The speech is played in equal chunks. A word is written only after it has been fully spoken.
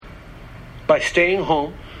By staying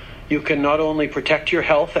home, you can not only protect your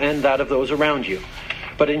health and that of those around you,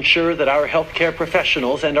 but ensure that our healthcare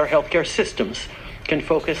professionals and our healthcare systems can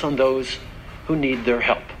focus on those who need their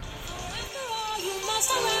help.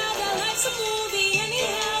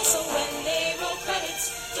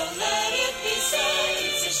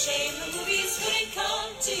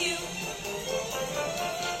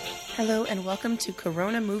 Hello and welcome to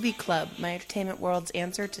Corona Movie Club, my entertainment world's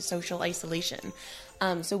answer to social isolation.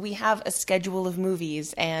 So we have a schedule of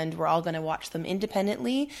movies and we're all going to watch them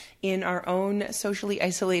independently in our own socially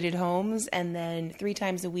isolated homes, and then 3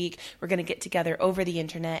 times a week we're going to get together over the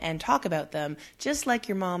internet and talk about them, just like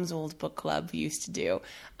your mom's old book club used to do.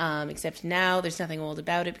 Except now there's nothing old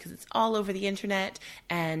about it because it's all over the internet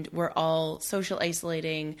and we're all social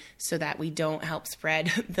isolating so that we don't help spread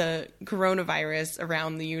the coronavirus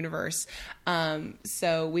around the universe.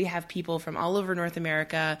 So we have people from all over North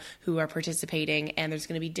America who are participating, and there's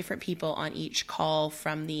going to be different people on each call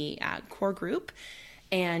from the core group.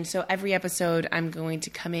 And so every episode I'm going to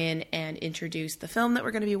come in and introduce the film that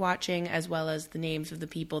we're going to be watching, as well as the names of the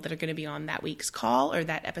people that are going to be on that week's call or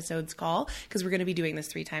that episode's call, because we're going to be doing this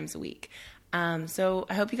 3 times a week. So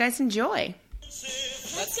I hope you guys enjoy.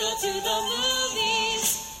 Let's go to the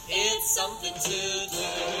movies. It's something to do.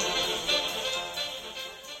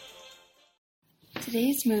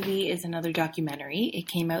 Today's movie is another documentary. It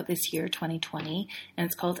came out this year, 2020, and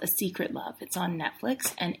it's called A Secret Love. It's on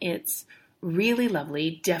Netflix, and it's really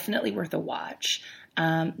lovely, definitely worth a watch.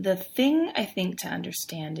 The thing I think to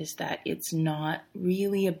understand is that it's not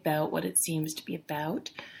really about what it seems to be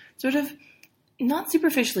about. Sort of, not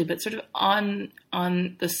superficially, but sort of on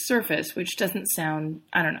the surface, which doesn't sound,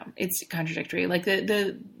 I don't know, it's contradictory. Like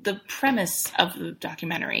the premise of the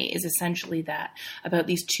documentary is essentially that about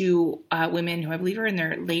these 2 women who I believe are in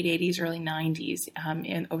their late 80s, early 90s,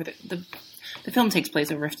 and over the film takes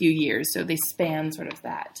place over a few years, so they span sort of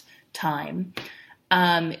that time,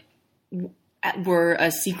 were a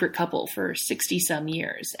secret couple for 60-some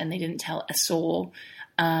years, and they didn't tell a soul,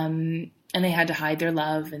 and they had to hide their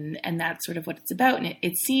love, and that's sort of what it's about. And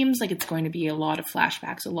it seems like it's going to be a lot of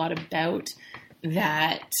flashbacks, a lot about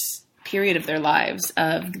that period of their lives,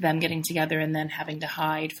 of them getting together and then having to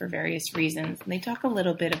hide for various reasons. And they talk a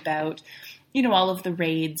little bit about, all of the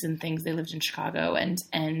raids and things. They lived in Chicago, and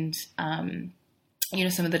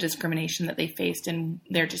some of the discrimination that they faced and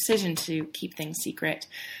their decision to keep things secret.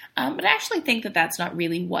 But I actually think that that's not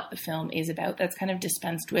really what the film is about. That's kind of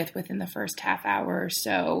dispensed with within the first half hour or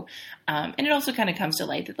so. And it also kind of comes to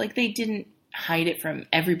light that, like, they didn't hide it from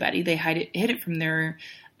everybody. They hid it from their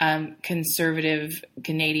conservative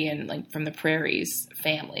Canadian, like, from the Prairies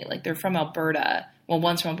family. Like, they're from Alberta. Well,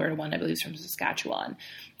 one's from Alberta, one I believe is from Saskatchewan.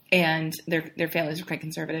 And their families were quite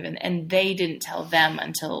conservative, and they didn't tell them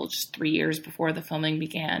until just 3 years before the filming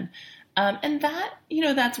began. And that,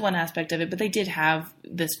 that's one aspect of it, but they did have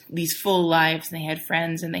these full lives, and they had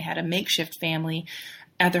friends, and they had a makeshift family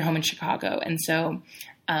at their home in Chicago. And so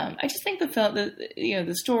I just think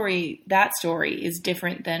the story, that story is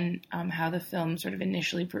different than how the film sort of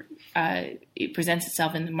initially it presents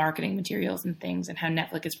itself in the marketing materials and things, and how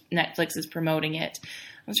Netflix is promoting it.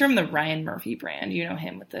 It's from the Ryan Murphy brand. You know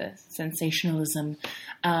him with the sensationalism.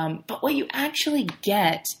 But what you actually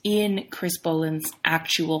get in Chris Boland's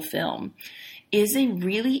actual film is a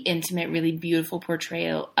really intimate, really beautiful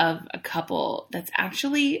portrayal of a couple that's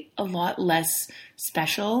actually a lot less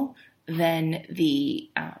special than the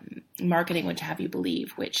marketing would have you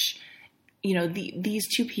believe, which, these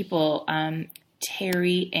 2 people,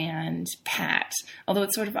 Terry and Pat, although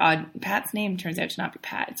it's sort of odd. Pat's name turns out to not be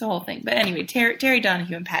Pat. It's a whole thing. But anyway, Terry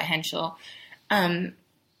Donahue and Pat Henschel,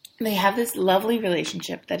 they have this lovely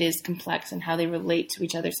relationship that is complex, and how they relate to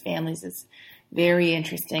each other's families is very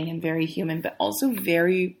interesting and very human, but also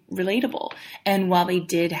very relatable. And while they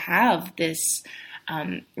did have this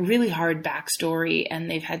really hard backstory, and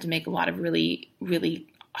they've had to make a lot of really, really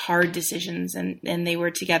hard decisions, and they were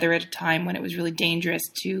together at a time when it was really dangerous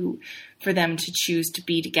for them to choose to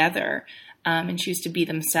be together and choose to be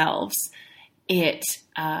themselves.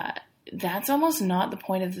 That's almost not the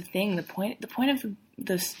point of the thing. The point of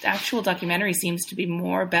the actual documentary seems to be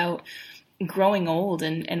more about growing old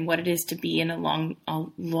and what it is to be in a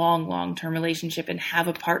long-term relationship and have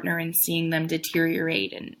a partner, and seeing them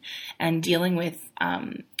deteriorate and dealing with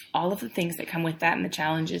all of the things that come with that, and the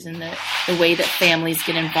challenges, and the way that families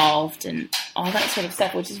get involved, and all that sort of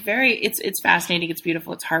stuff, which is it's fascinating. It's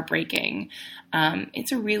beautiful. It's heartbreaking.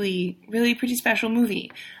 It's a really, really pretty special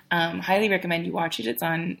movie. Highly recommend you watch it. It's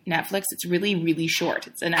on Netflix. It's really, really short.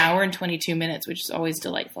 It's an hour and 22 minutes, which is always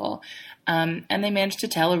delightful. And they managed to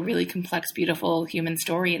tell a really complex, beautiful human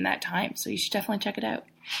story in that time. So you should definitely check it out.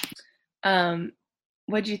 Um,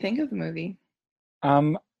 what do you think of the movie?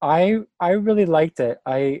 I really liked it.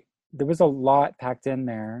 I There was a lot packed in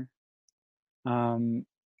there. Um,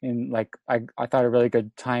 in like I thought a really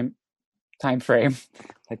good time frame,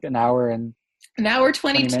 like an hour and An hour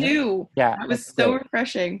 20 minutes. 22. Yeah, That was that's so great.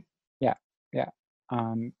 refreshing. Yeah, yeah.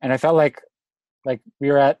 And I felt like we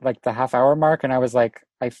were at like the half hour mark, and I was like,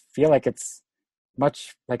 I feel like it's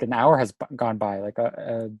much like an hour has gone by. Like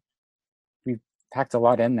we packed a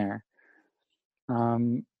lot in there.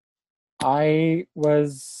 Um, I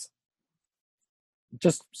was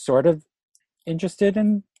just sort of interested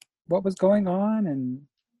in what was going on,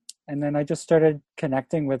 and then I just started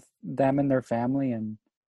connecting with them and their family and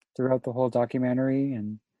throughout the whole documentary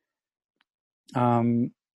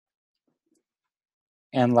um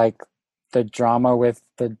and like the drama with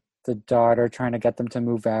the daughter trying to get them to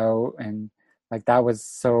move out, and like that was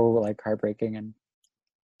so like heartbreaking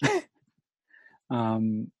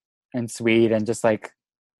um and sweet, and just like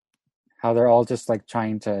how they're all just like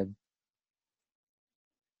trying to,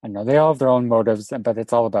 I know they all have their own motives, but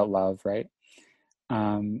it's all about love, right?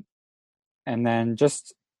 um and then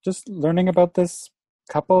just learning about this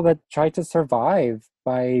couple that tried to survive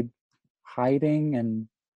by hiding and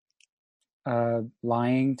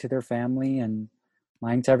lying to their family and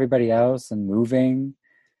lying to everybody else and moving,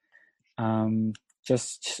 um,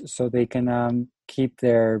 just so they can keep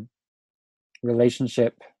their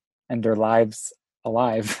relationship and their lives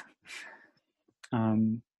alive.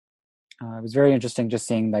 um, it was very interesting just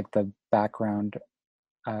seeing like the background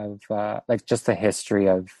of like just the history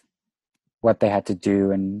of what they had to do,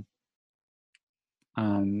 and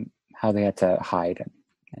how they had to hide,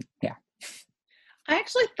 and yeah. I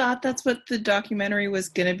actually thought that's what the documentary was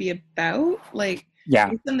going to be about. Like, Yeah,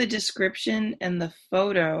 based on the description and the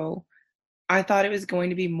photo, I thought it was going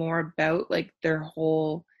to be more about like their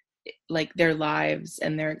whole, like their lives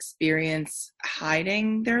and their experience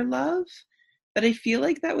hiding their love. But I feel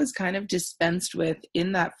like that was kind of dispensed with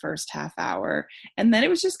in that first half hour. And then it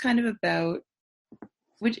was just kind of about,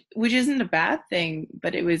 which isn't a bad thing,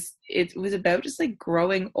 but it was about just like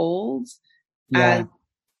growing old as yeah,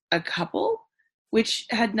 a couple, which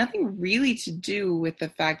had nothing really to do with the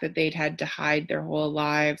fact that they'd had to hide their whole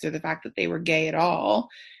lives or the fact that they were gay at all.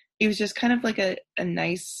 It was just kind of like a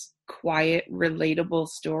nice, quiet, relatable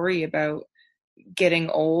story about getting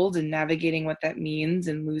old and navigating what that means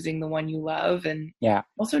and losing the one you love, and yeah,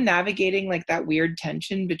 also navigating like that weird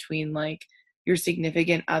tension between like your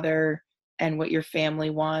significant other and what your family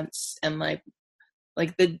wants, and like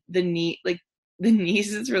the need like the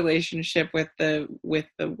niece's relationship with the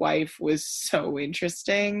wife was so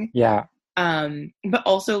interesting, yeah, but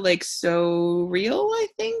also like so real, I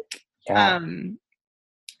think. yeah, um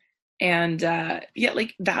and yeah,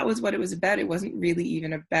 like that was what it was about. It wasn't really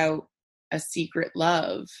even about a secret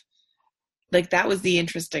love. Like that was the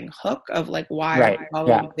interesting hook of like, why are we right, yeah,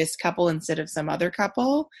 following this couple instead of some other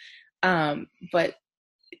couple? But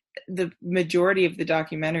the majority of the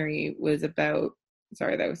documentary was about,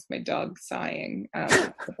 sorry, that was my dog sighing.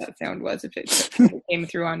 What that sound was, if it came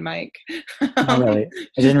through on mic. not really.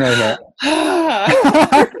 I didn't really hear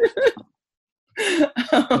it.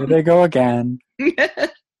 Here they go again.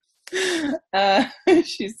 uh,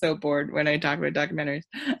 she's so bored when I talk about documentaries.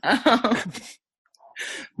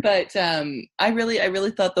 But I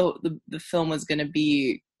really thought the film was going to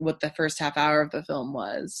be what the first half hour of the film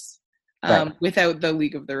was, Right. without the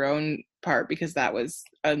League of Their Own part, because that was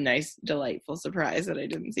a nice, delightful surprise that I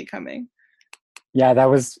didn't see coming. Yeah, that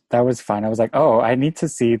was fun. I was like, oh, I need to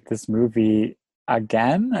see this movie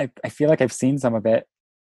again. I feel like I've seen some of it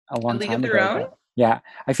a A long League of time Their ago, Own? but yeah,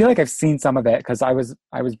 I feel like I've seen some of it because I was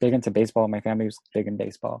big into baseball. My family was big in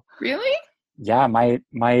baseball. Really? Yeah, my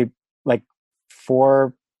like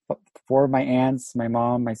four four of my aunts, my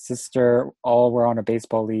mom, my sister, all were on a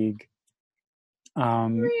baseball league.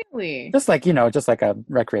 Um, Really? just like, just like a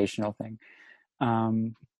recreational thing.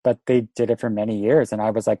 Um, but they did it for many years, and I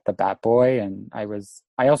was like the bat boy, and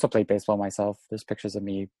I also played baseball myself. There's pictures of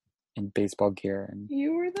me in baseball gear, and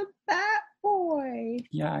You were the Bat Boy.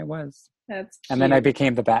 yeah, I was. That's And then I cute.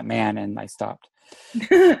 became the Batman, and I stopped. You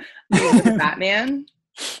were the Batman?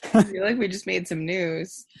 I feel like we just made some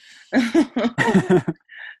news. uh,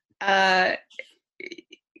 I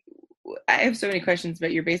have so many questions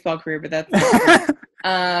about your baseball career, but that's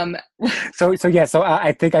um So yeah, so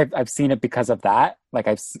I think I've seen it because of that. Like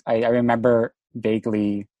I remember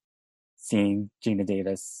vaguely seeing Gina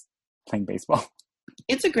Davis playing baseball.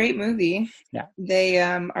 it's a great movie. Yeah. They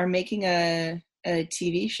are making a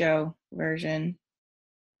TV show version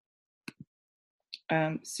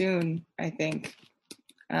soon, I think.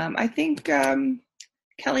 I think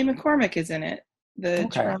Kelly McCormick is in it. the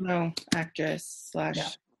Okay. Toronto actress slash Yeah.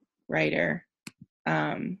 writer,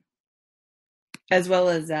 as well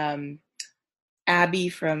as Abby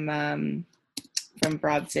from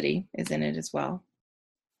Broad City is in it as well.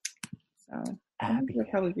 So I think Abby.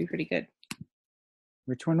 it'll probably be pretty good.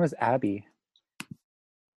 Which one was Abby?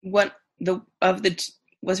 What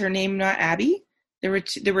was her name not Abby? There were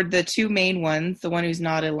the two main ones. The one who's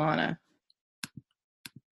not Ilana.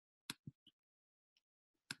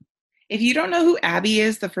 If you don't know who Abby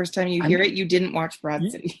is the first time you hear it, you didn't watch Broad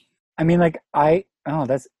City. I mean, like I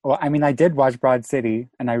did watch Broad City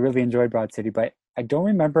and I really enjoyed Broad City, but I don't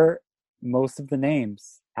remember most of the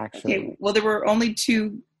names actually. Okay, well there were only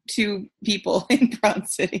two people in Broad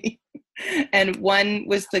City, and one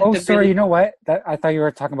was the. Oh, the sorry. really... You know what? I thought you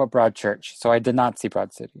were talking about Broadchurch, so I did not see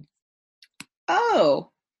Broad City.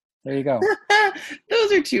 Oh, there you go.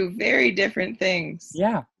 Those are two very different things.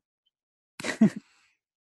 Yeah.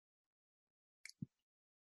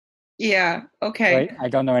 Yeah. Okay. Right? I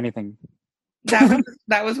don't know anything.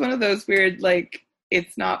 That was one of those weird, like,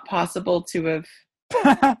 it's not possible to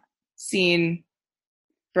have seen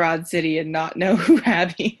Broad City and not know who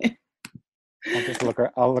Abby is.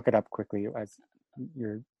 I'll look it up quickly as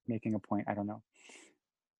you're making a point. I don't know.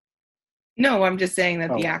 No, I'm just saying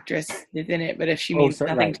that the actress is in it, but if she means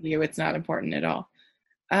nothing to you, it's not important at all.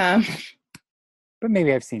 But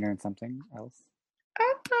maybe I've seen her in something else.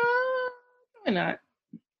 Why not?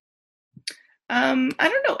 I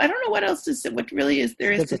don't know. I don't know what else to say. What really is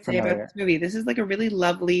there is to say about this movie? This is like a really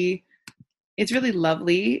lovely. It's really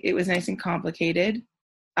lovely. It was nice and complicated.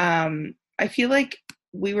 I feel like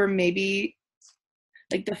we were maybe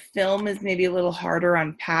like the film is maybe a little harder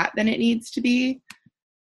on Pat than it needs to be.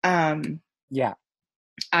 Yeah.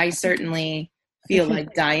 I certainly feel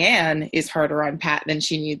like Diane is harder on Pat than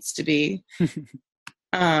she needs to be.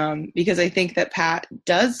 Because I think that Pat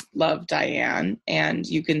does love Diane, and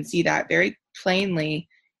you can see that very plainly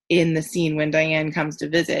in the scene when Diane comes to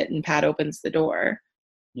visit and Pat opens the door.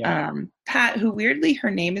 Yeah. Pat, who weirdly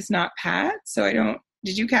her name is not Pat, so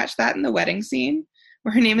did you catch that in the wedding scene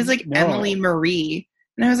where her name is like Emily Marie?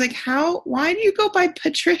 And I was like, why do you go by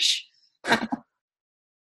Patricia?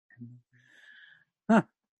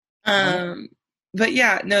 But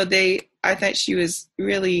yeah, no, I thought she was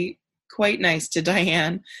really quite nice to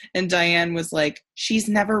Diane, and Diane was like, she's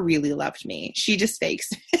never really loved me. She just fakes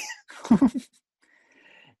it.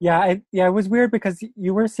 Yeah, it was weird because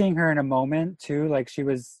you were seeing her in a moment too, like she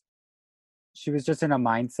was just in a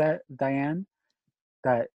mindset, Diane,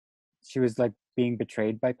 that she was like being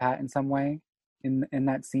betrayed by Pat in some way in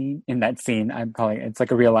that scene. In that scene, I'm calling it's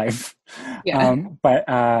like a real life. Yeah.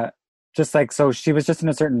 But just like, so she was just in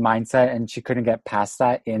a certain mindset and she couldn't get past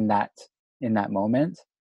that in that moment.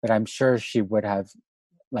 But I'm sure she would have,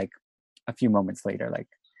 like, a few moments later, like.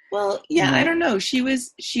 Well, yeah, I don't know. She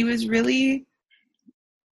was really.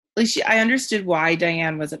 Like I understood why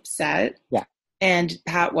Diane was upset. Yeah. And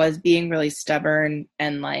Pat was being really stubborn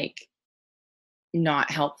and like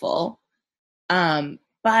not helpful.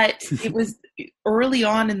 But it was early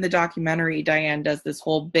on in the documentary, Diane does this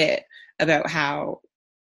whole bit about how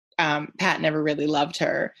Pat never really loved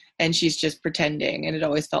her and she's just pretending, and it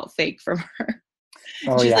always felt fake from her.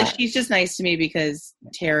 She's like, she's just nice to me because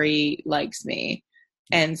Terry likes me,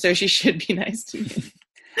 and so she should be nice to me.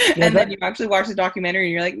 Yeah, and then you actually watch the documentary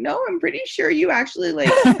and you're like, no, I'm pretty sure you actually like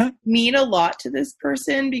mean a lot to this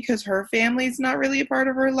person because her family's not really a part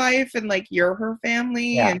of her life, and like you're her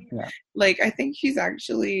family. Like I think she's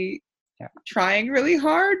actually trying really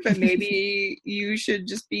hard, but maybe you should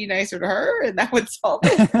just be nicer to her and that would solve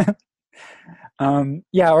it.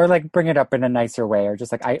 Or like bring it up in a nicer way, or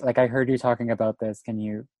just like I heard you talking about this.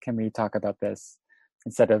 Can we talk about this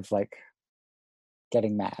instead of like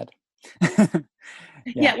getting mad?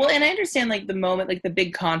 Yeah, well, and I understand like the moment, like the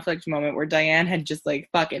big conflict moment where Diane had just like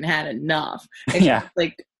fucking had enough. And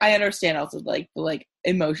like I understand also like the like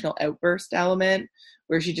emotional outburst element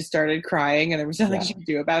where she just started crying and there was nothing she could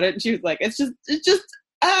do about it. And she was like, it's just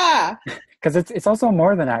because it's also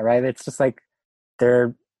more than that, right? It's just like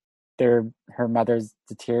her mother's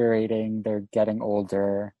deteriorating, they're getting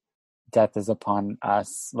older, death is upon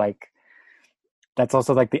us. Like that's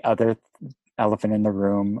also like the other elephant in the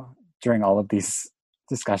room during all of these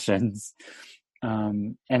discussions,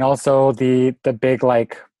 and also the big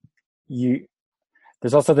like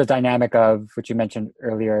there's also the dynamic of which you mentioned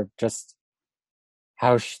earlier, just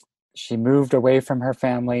how she moved away from her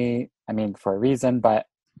family. I mean, for a reason, but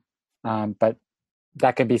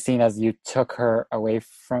that can be seen as you took her away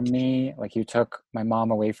from me, like you took my mom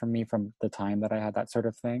away from me from the time that I had that sort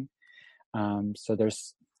of thing. So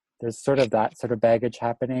there's sort of that sort of baggage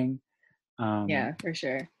happening. Yeah, for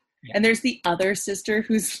sure. And there's the other sister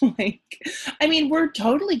who's like, I mean, we're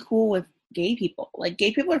totally cool with gay people. Like,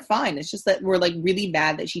 gay people are fine. It's just that we're like really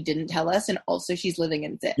mad that she didn't tell us, and also she's living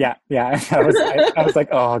in sin. Yeah. I was like,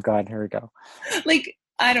 oh god, here we go. Like,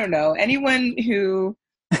 I don't know. Anyone who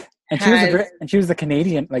And she was the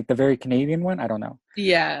Canadian, like the very Canadian one. I don't know.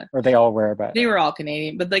 Yeah. Or they all were, but they were all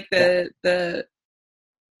Canadian. But like I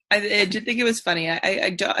did think it was funny.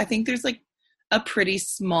 I think there's like a pretty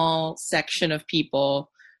small section of people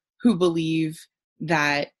who believe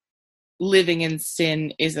that living in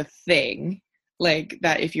sin is a thing. Like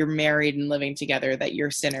that if you're married and living together that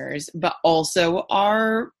you're sinners, but also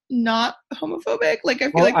are not homophobic. Like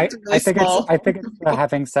I feel like it's really small. I think it's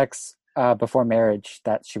having sex before marriage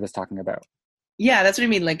that she was talking about. Yeah, that's what I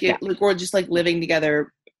mean. Like, like, or just like living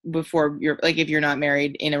together before you're like, if you're not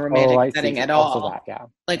married in a romantic setting at all. That, yeah.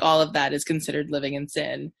 Like all of that is considered living in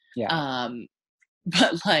sin. Yeah.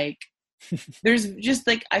 But like, there's just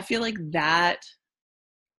like, I feel like that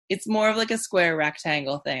it's more of like a square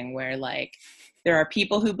rectangle thing where like there are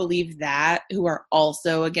people who believe that who are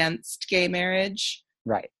also against gay marriage.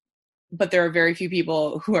 Right. But there are very few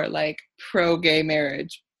people who are like pro gay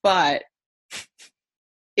marriage, but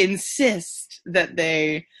insist that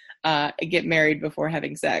they get married before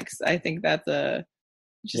having sex. I think that's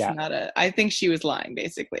not a. I think she was lying.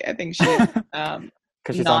 Basically, I think she was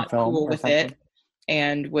not cool with it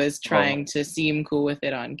and was trying to seem cool with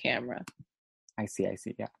it on camera. I see.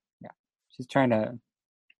 Yeah. She's trying to.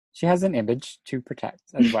 She has an image to protect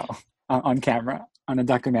as well on camera on a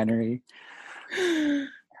documentary.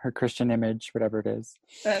 Her Christian image, whatever it is.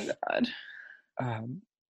 Oh God.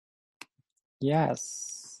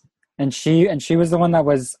 Yes, and she was the one that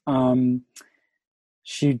was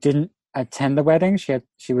she didn't attend the wedding.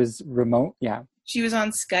 She was remote. Yeah, she was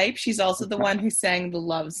on Skype. She's also the one who sang the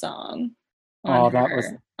love song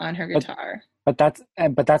on her guitar. But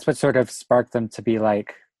that's what sort of sparked them to be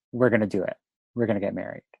like, we're gonna do it. We're gonna get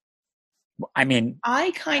married. I mean,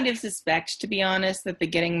 I kind of suspect, to be honest, that the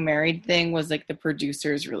getting married thing was like the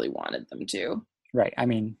producers really wanted them to. Right. I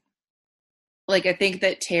mean, like, I think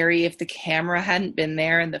that Terry, if the camera hadn't been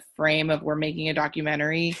there and the frame of we're making a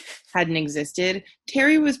documentary hadn't existed,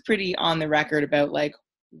 Terry was pretty on the record about like,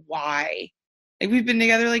 why? Like, we've been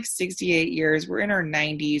together like 68 years. We're in our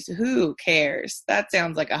 90s. Who cares? That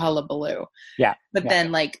sounds like a hullabaloo. Yeah. But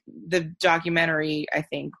then like the documentary, I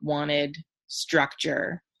think, wanted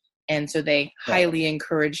structure. And so they highly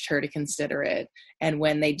encouraged her to consider it. And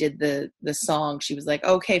when they did the song, she was like,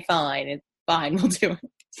 okay, fine, we'll do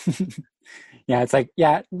it. Yeah, it's like,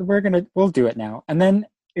 yeah, we'll do it now. And then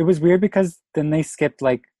it was weird because then they skipped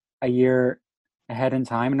like a year ahead in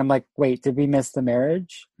time. And I'm like, wait, did we miss the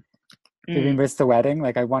marriage? Did we miss the wedding?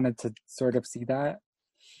 Like, I wanted to sort of see that.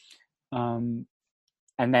 And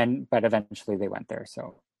then, but eventually they went there.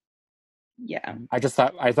 So yeah, I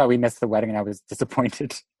thought we missed the wedding and I was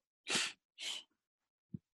disappointed.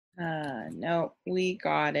 No, we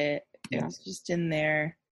got it. It was just in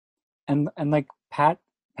there. And like Pat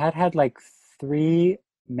had like 3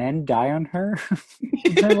 men die on her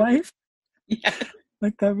in her life. Yeah.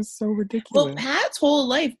 Like, that was so ridiculous. Well, Pat's whole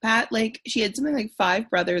life, like, she had something like 5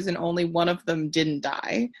 brothers and only one of them didn't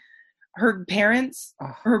die. Her parents,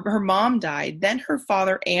 her mom died. Then her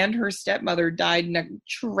father and her stepmother died in a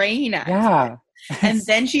train accident. Yeah. And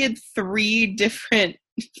then she had 3 different,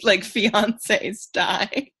 like, fiancés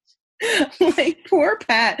die. Like, poor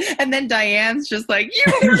Pat. And then Diane's just like, you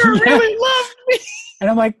never really loved me. And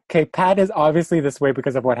I'm like, okay, Pat is obviously this way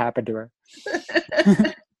because of what happened to her.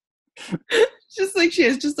 Just like she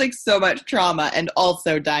has just like so much trauma, and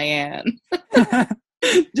also Diane.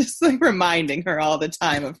 Just like reminding her all the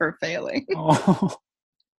time of her failing. Oh.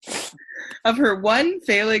 Of her 1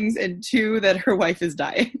 failings and 2 that her wife is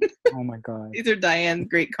dying. Oh my God. These are Diane's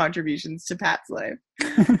great contributions to Pat's life.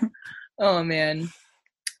 Oh man.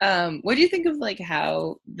 What do you think of like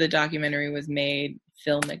how the documentary was made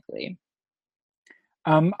filmically?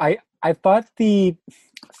 I thought the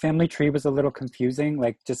family tree was a little confusing,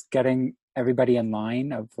 like just getting everybody in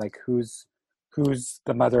line of like who's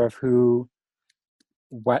the mother of who,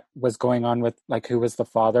 what was going on with like who was the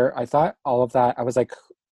father. I thought all of that. I was like,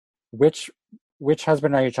 which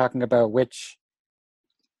husband are you talking about?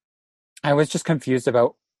 I was just confused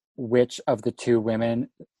about which of the 2 women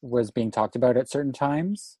was being talked about at certain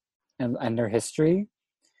times and their history.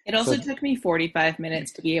 It also took me 45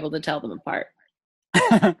 minutes to be able to tell them apart.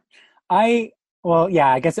 I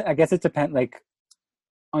guess it depends. Like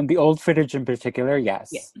on the old footage in particular, yes.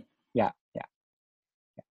 Yeah.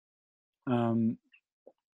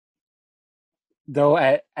 Though,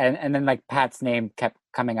 and then like Pat's name kept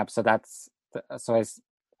coming up, so that's so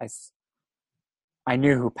I I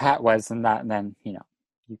knew who Pat was, and then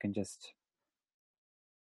you can just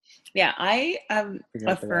Yeah, I am figure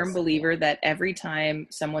a out the firm rest. believer that every time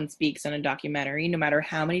someone speaks on a documentary, no matter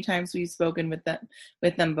how many times we've spoken with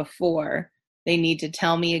them before, they need to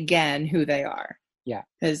tell me again who they are. Yeah,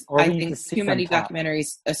 Because or I we need to think see too them many talk.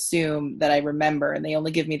 documentaries assume that I remember, and they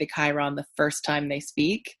only give me the chyron the first time they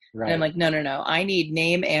speak. And I'm Right. like, no, no, no. I need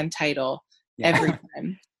name and title every Yeah.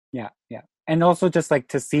 time. Yeah, yeah. And also just like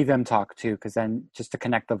to see them talk too, because then just to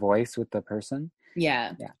connect the voice with the person.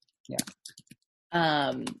 Yeah. Yeah, yeah,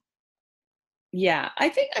 Um, yeah, I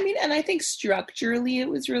think structurally it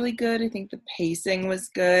was really good. I think the pacing was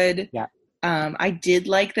good. yeah, I did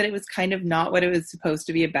like that it was kind of not what it was supposed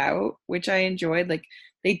to be about, which I enjoyed. Like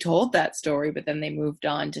they told that story, but then they moved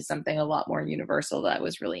on to something a lot more universal that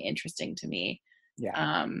was really interesting to me.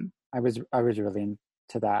 yeah. Um, I was really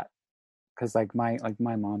into that because like my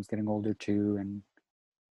mom's getting older too, and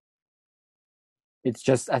it's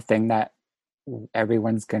just a thing that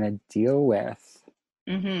everyone's gonna deal with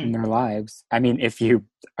in mhm. their lives. I mean, if you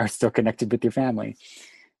are still connected with your family,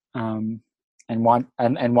 um, and want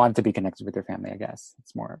to be connected with your family, I guess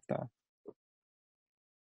it's more of the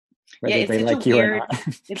Yeah, whether it's they such a like you or weird. not.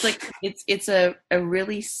 It's like it's a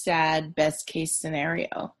really sad best case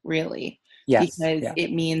scenario, really, Yes, because yeah,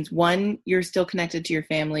 it means one, you're still connected to your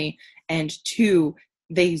family, and two,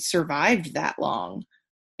 they survived that long.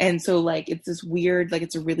 And so like it's this weird, like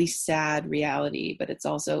it's a really sad reality, but it's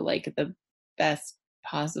also like the best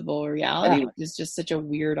possible yeah, reality, which is just such a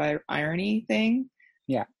weird irony thing.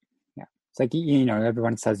 yeah, yeah. It's like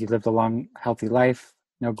everyone says you lived a long, healthy life,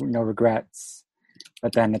 no regrets,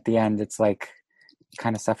 but then at the end, it's like you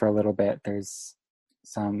kind of suffer a little bit. There's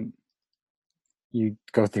some you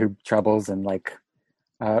go through troubles and like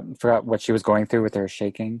forgot what she was going through with her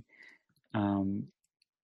shaking, um,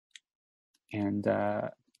 and uh,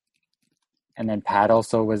 and then Pat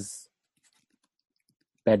also was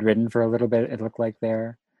bedridden for a little bit. It looked like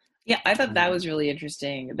there. Yeah, I thought that Um, was really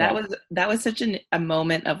interesting. yeah, That was such a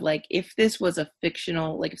moment of like if this was a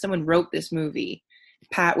fictional, like if someone wrote this movie,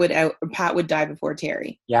 Pat would die before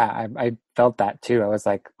Terry. yeah. I felt that too. I was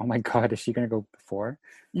like, oh my god, is she gonna go before?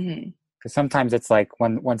 Hmm. Because sometimes it's like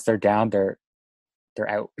once they're down, they're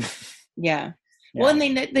out. Yeah. Well, Yeah,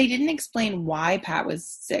 and they didn't explain why Pat was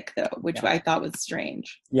sick though, which yeah, I thought was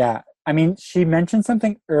strange. yeah. I mean, she mentioned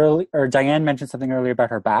something early, or Diane mentioned something earlier about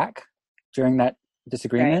her back during that Right.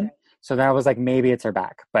 disagreement. So that was like maybe it's her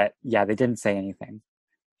back, but yeah, they didn't say anything.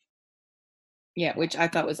 Yeah, which I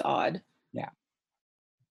thought was odd. Yeah,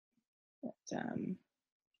 But,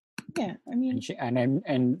 yeah, I mean,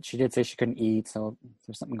 and she did say she couldn't eat, so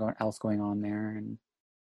there's something else going on there, and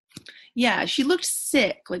yeah, she looked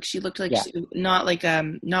sick. Like she looked like yeah, not like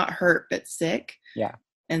not hurt but sick. yeah,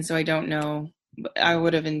 And so I don't know. I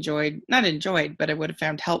would have enjoyed, not enjoyed, but I would have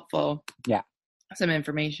found helpful yeah, some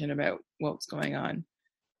information about what was going on.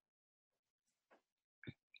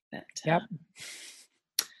 But yep.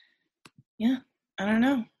 yeah, I don't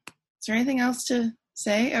know. Is there anything else to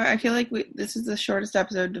say? I feel like this is the shortest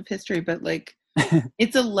episode of history, but like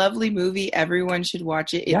it's a lovely movie. Everyone should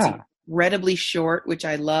watch it. It's Yeah, incredibly short, which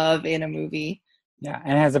I love in a movie. yeah,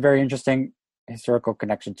 and it has a very interesting historical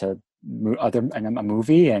connection to a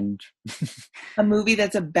movie, and A movie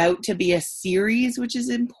that's about to be a series, which is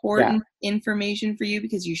yeah, important information for you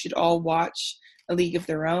because you should all watch A League of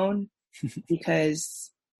Their Own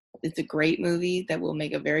because it's a great movie that will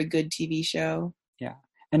make a very good TV show. yeah.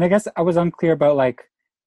 And I guess I was unclear about like,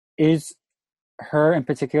 is her in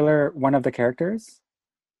particular one of the characters?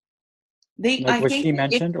 Like, was she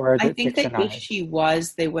mentioned, or is I it think that if fictionalized? she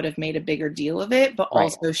was, they would have made a bigger deal of it. But Right.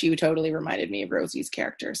 also, she totally reminded me of Rosie's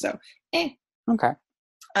character. So, Okay.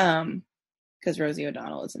 Because Rosie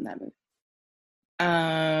O'Donnell is in that movie.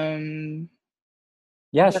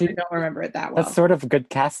 Yeah, But I don't remember it that well. that's sort of good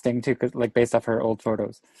casting too, cause like based off her old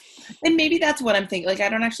photos. And maybe that's what I'm thinking. Like, I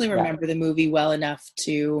don't actually Yeah. remember the movie well enough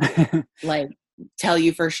to like tell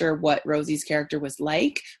you for sure what Rosie's character was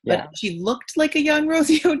like. But Yeah. she looked like a young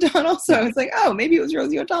Rosie O'Donnell, so I was like, oh, maybe it was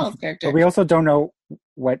Rosie O'Donnell's character. But we also don't know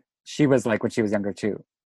what she was like when she was younger too.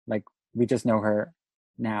 Like we just know her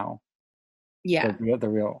now. Yeah. The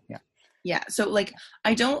real, yeah. Yeah. So like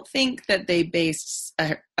I don't think that they based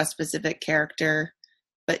a specific character,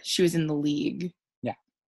 but she was in the league. Yeah.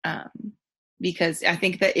 Because I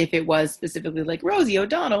think that if it was specifically like Rosie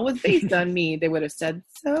O'Donnell was based on me, they would have said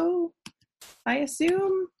so. I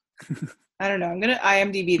assume. I don't know. I'm gonna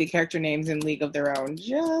IMDb the character names in League of Their Own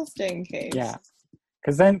just in case. Yeah.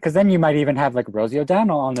 Cause then you might even have like Rosie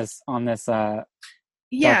O'Donnell on this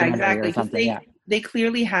Yeah, documentary exactly. or Because something. they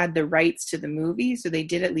clearly had the rights to the movie, so they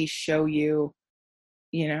did at least show you,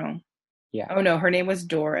 you know, Yeah. Oh no, her name was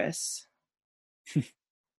Doris.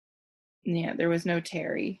 Yeah, there was no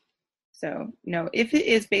Terry. So no, if it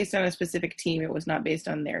is based on a specific team, it was not based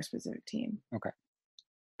on their specific team. Okay.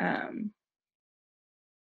 Um,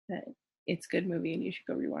 but it's a good movie and you should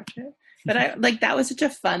go rewatch it. But I like that was such a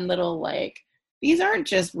fun little like these aren't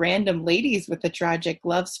just random ladies with a tragic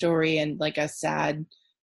love story and like a sad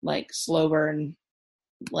like slow burn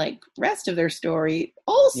like rest of their story.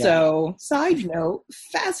 Also, side note,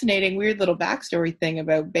 fascinating weird little backstory thing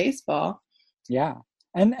about baseball. Yeah.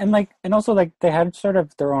 And like and also like they had sort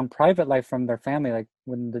of their own private life from their family, like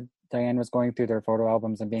when the Diane was going through their photo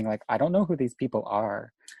albums and being like, I don't know who these people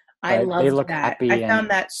are, I but they loved look that. happy. I found And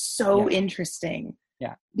that so yeah, interesting.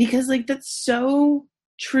 yeah, Because like that's so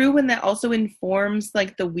true and that also informs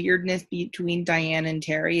like the weirdness between Diane and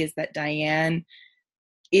Terry is that Diane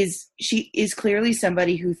she is clearly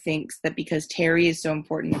somebody who thinks that because Terry is so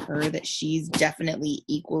important to her that she's definitely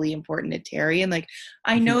equally important to Terry. And like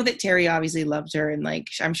I know that Terry obviously loves her and like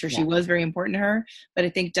I'm sure she yeah, was very important to her, but I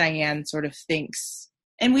think Diane sort of thinks,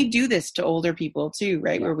 and we do this to older people too,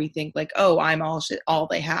 right? yeah, Where we think like, oh, I'm all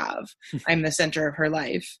they have. I'm the center of her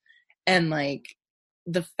life. And like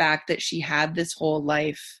the fact that she had this whole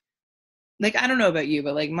life, like I don't know about you,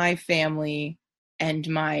 but like my family and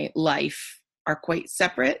my life are quite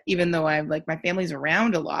separate, even though I'm like my family's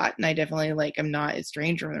around a lot and I definitely like I'm not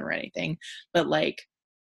estranged from them or anything, but like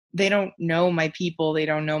they don't know my people, they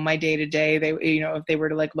don't know my day to day. They, you know, if they were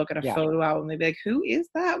to like look at a yeah. photo album, they'd be like, who is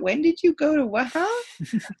that? When did you go to what?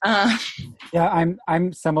 Huh? uh, Yeah,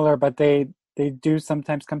 I'm similar, but they do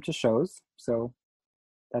sometimes come to shows, so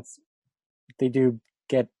that's they do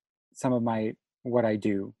get some of my what I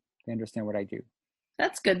do. They understand what I do.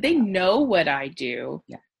 that's good. They know what I do,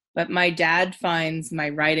 Yeah. but my dad finds my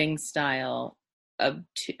writing style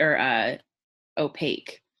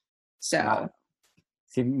opaque. Ah, So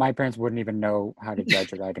see, my parents wouldn't even know how to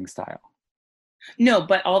judge a writing style. no,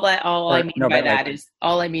 but all I Or mean no, by but like, that is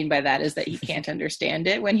all I mean by that is that he can't understand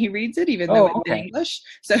it when he reads it, even though oh, it's in okay. English.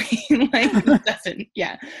 So he like doesn't,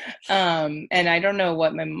 yeah. And I don't know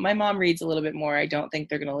what my mom reads a little bit more. I don't think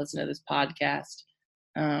they're gonna listen to this podcast.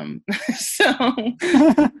 So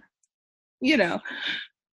you know,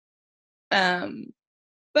 um,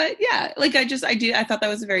 but yeah, like I thought that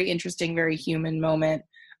was a very interesting, very human moment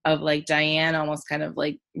of like Diane almost kind of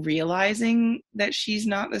like realizing that she's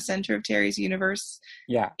not the center of Terry's universe.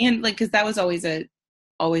 Yeah, And like, cause that was always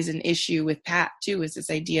an issue with Pat too, was this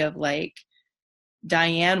idea of like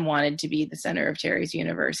Diane wanted to be the center of Terry's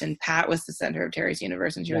universe and Pat was the center of Terry's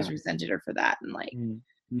universe and she always yeah. resented her for that. And like,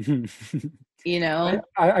 Mm. you But know,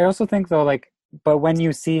 I also think though, like, but when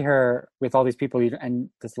you see her with all these people and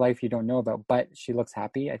this life you don't know about, but she looks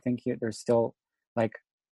happy, I think there's still like,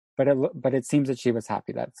 but it seems that she was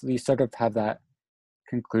happy. That so you sort of have that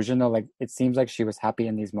conclusion though, like it seems like she was happy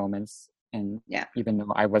in these moments, and yeah. even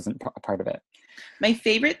though I wasn't a part of it. My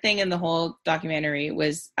favorite thing in the whole documentary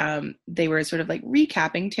was they were sort of like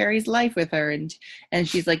recapping Terry's life with her and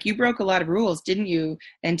she's like, you broke a lot of rules, didn't you?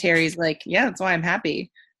 And Terry's like, yeah, that's why I'm happy.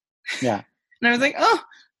 Yeah. And I was like, oh,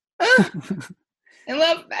 I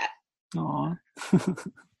love that. Aw.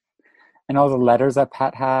 And all the letters that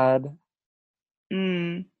Pat had.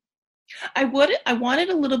 Mm. I wanted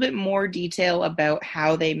a little bit more detail about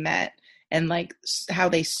how they met and like how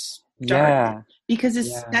they started. Yeah. Because Yeah.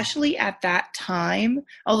 especially at that time,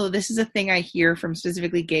 although this is a thing I hear from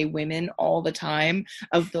specifically gay women all the time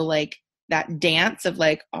of the like that dance of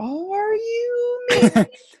like, are you maybe?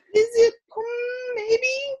 Is it maybe?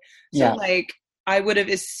 So Yeah. like I would have,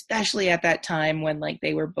 especially at that time when like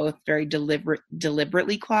they were both very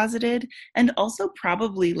deliberately closeted and also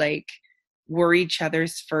probably like were each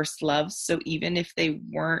other's first loves. So even if they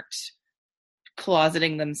weren't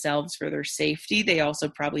closeting themselves for their safety, they also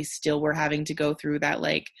probably still were having to go through that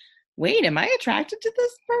like, wait, am I attracted to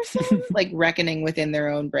this person? Like reckoning within their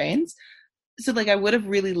own brains. So like I would have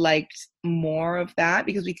really liked more of that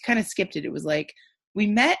because we kind of skipped it. It was like we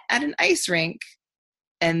met at an ice rink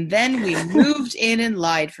and then we moved in and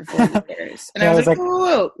lied for 4 years. And Yeah, I it was was like, like,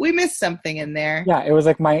 whoa, we missed something in there. yeah, it was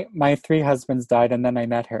like my 3 husbands died and then I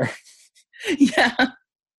met her. Yeah.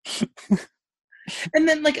 And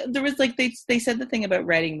then like there was like they said the thing about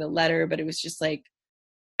writing the letter, but it was just like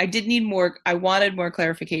I wanted more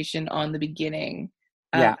clarification on the beginning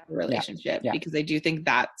of Yeah. the relationship Yeah. because I do think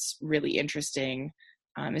that's really interesting.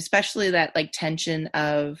 Especially that like tension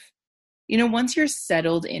of, you know, once you're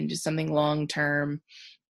settled into something long term,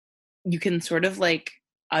 you can sort of like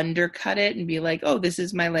undercut it and be like, oh, this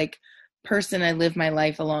is my like person I live my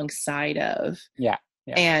life alongside of. Yeah.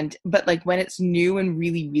 But like when it's new and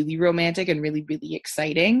really, really romantic and really, really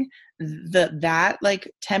exciting, that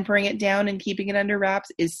like tempering it down and keeping it under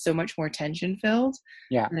wraps is so much more tension filled.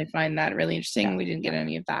 Yeah. And I find that really interesting. Yeah. We didn't get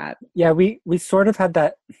any of that. Yeah, we sort of had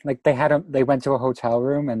that, like they went to a hotel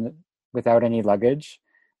room and without any luggage.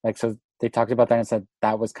 Like, so they talked about that and said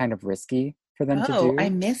that was kind of risky for them to do. I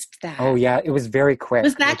missed that. Oh yeah, it was very quick.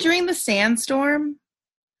 Was that during the sandstorm?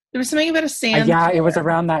 There was something about a sandstorm. Yeah, it was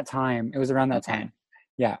around that time. It was around that time.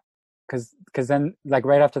 Yeah. Because then, like,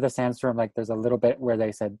 right after the sandstorm, like, there's a little bit where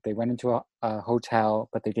they said they went into a hotel,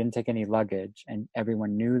 but they didn't take any luggage, and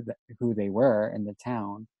everyone knew who they were in the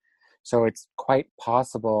town. So it's quite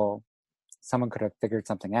possible someone could have figured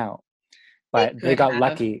something out. But they got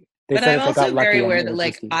lucky. But I'm also very aware that,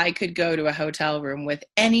 like, I could go to a hotel room with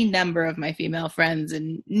any number of my female friends,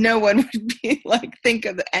 and no one would be like, think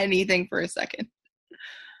of anything for a second.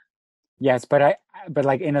 Yes, but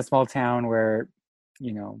like in a small town where,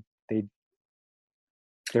 you know,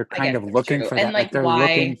 they're kind of looking for that. Like they're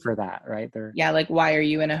looking for that, right? Like, why are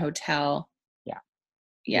you in a hotel?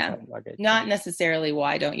 Yeah. Luggage. Not necessarily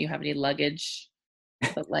why don't you have any luggage,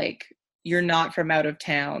 but like you're not from out of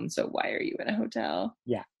town, so why are you in a hotel?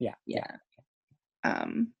 Yeah.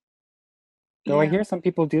 So I hear some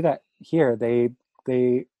people do that here. They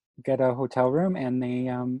get a hotel room and they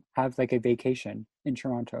have like a vacation in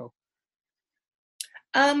Toronto.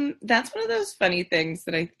 That's one of those funny things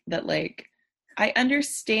that I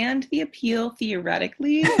understand the appeal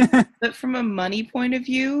theoretically, but from a money point of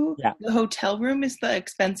view, the hotel room is the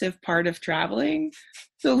expensive part of traveling.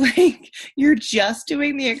 So like you're just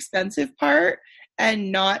doing the expensive part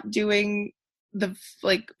and not doing the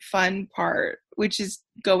like fun part, which is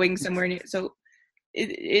going somewhere new. So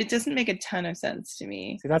it doesn't make a ton of sense to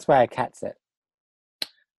me. See, that's why I cat sit.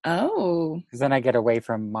 Oh. Because then I get away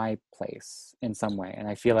from my place in some way and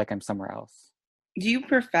I feel like I'm somewhere else. Do you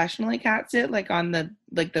professionally cat sit like on the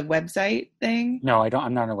website thing? No, I don't.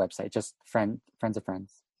 I'm not on a website. Just friends of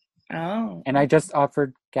friends. Oh. And I just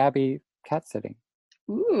offered Gabby cat sitting.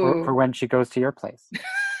 Ooh. For when she goes to your place.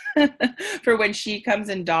 For when she comes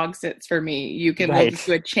and dog sits for me, you can look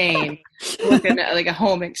to a chain, looking at like a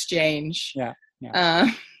home exchange.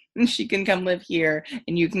 Yeah. She can come live here,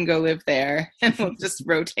 and you can go live there, and we'll just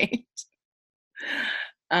rotate.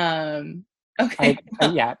 Okay.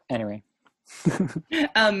 Yeah. Anyway. Now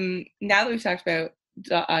that we've talked about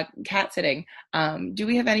cat sitting, do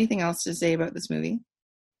we have anything else to say about this movie?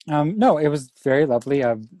 No, it was very lovely.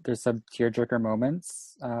 There's some tearjerker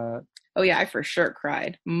moments. Oh yeah, I for sure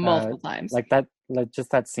cried multiple times. Like that, like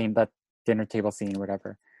just that scene, that dinner table scene,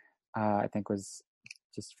 whatever. I think was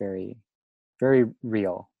just very, very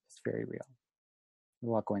real. It's very real. A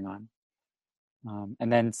lot going on.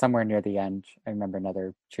 And then somewhere near the end, I remember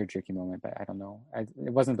another tear-jerky moment, but I don't know.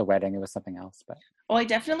 It wasn't the wedding; it was something else. But I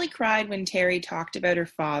definitely cried when Terry talked about her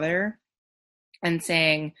father and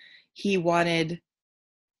saying he wanted,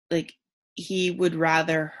 like, he would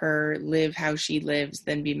rather her live how she lives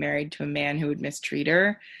than be married to a man who would mistreat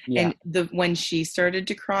her. Yeah. And when she started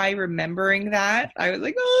to cry, remembering that, I was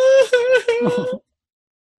like, oh.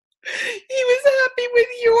 He was happy with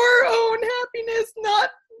your own happiness,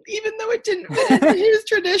 not even though it didn't fit into his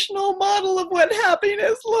traditional model of what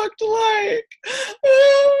happiness looked like.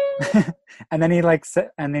 And then he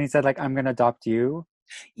said, like, I'm gonna adopt you.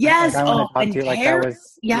 Yes. Like, and you. Like, Terry, that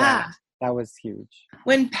was that was huge.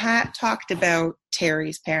 When Pat talked about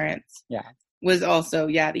Terry's parents, was also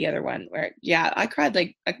the other one where I cried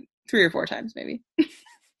like 3 or 4 times maybe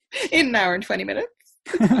in an hour and 20 minutes.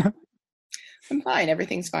 I'm fine.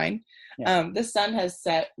 Everything's fine. Yeah. The sun has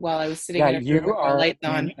set while I was sitting in a room with the lights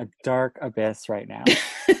on. In a dark abyss right now.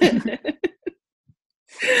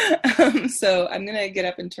 So I'm going to get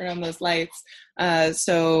up and turn on those lights.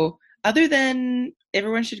 So other than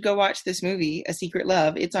everyone should go watch this movie, A Secret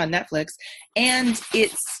Love, it's on Netflix. And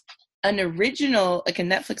it's an original, like a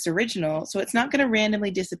Netflix original. So it's not going to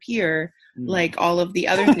randomly disappear like all of the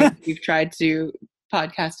other things we've tried to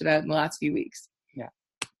podcast about in the last few weeks.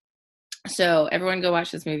 So everyone go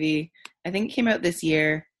watch this movie. I think it came out this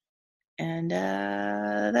year. And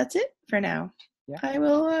that's it for now. Yeah. I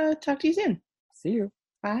will talk to you soon. See you.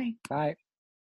 Bye. Bye.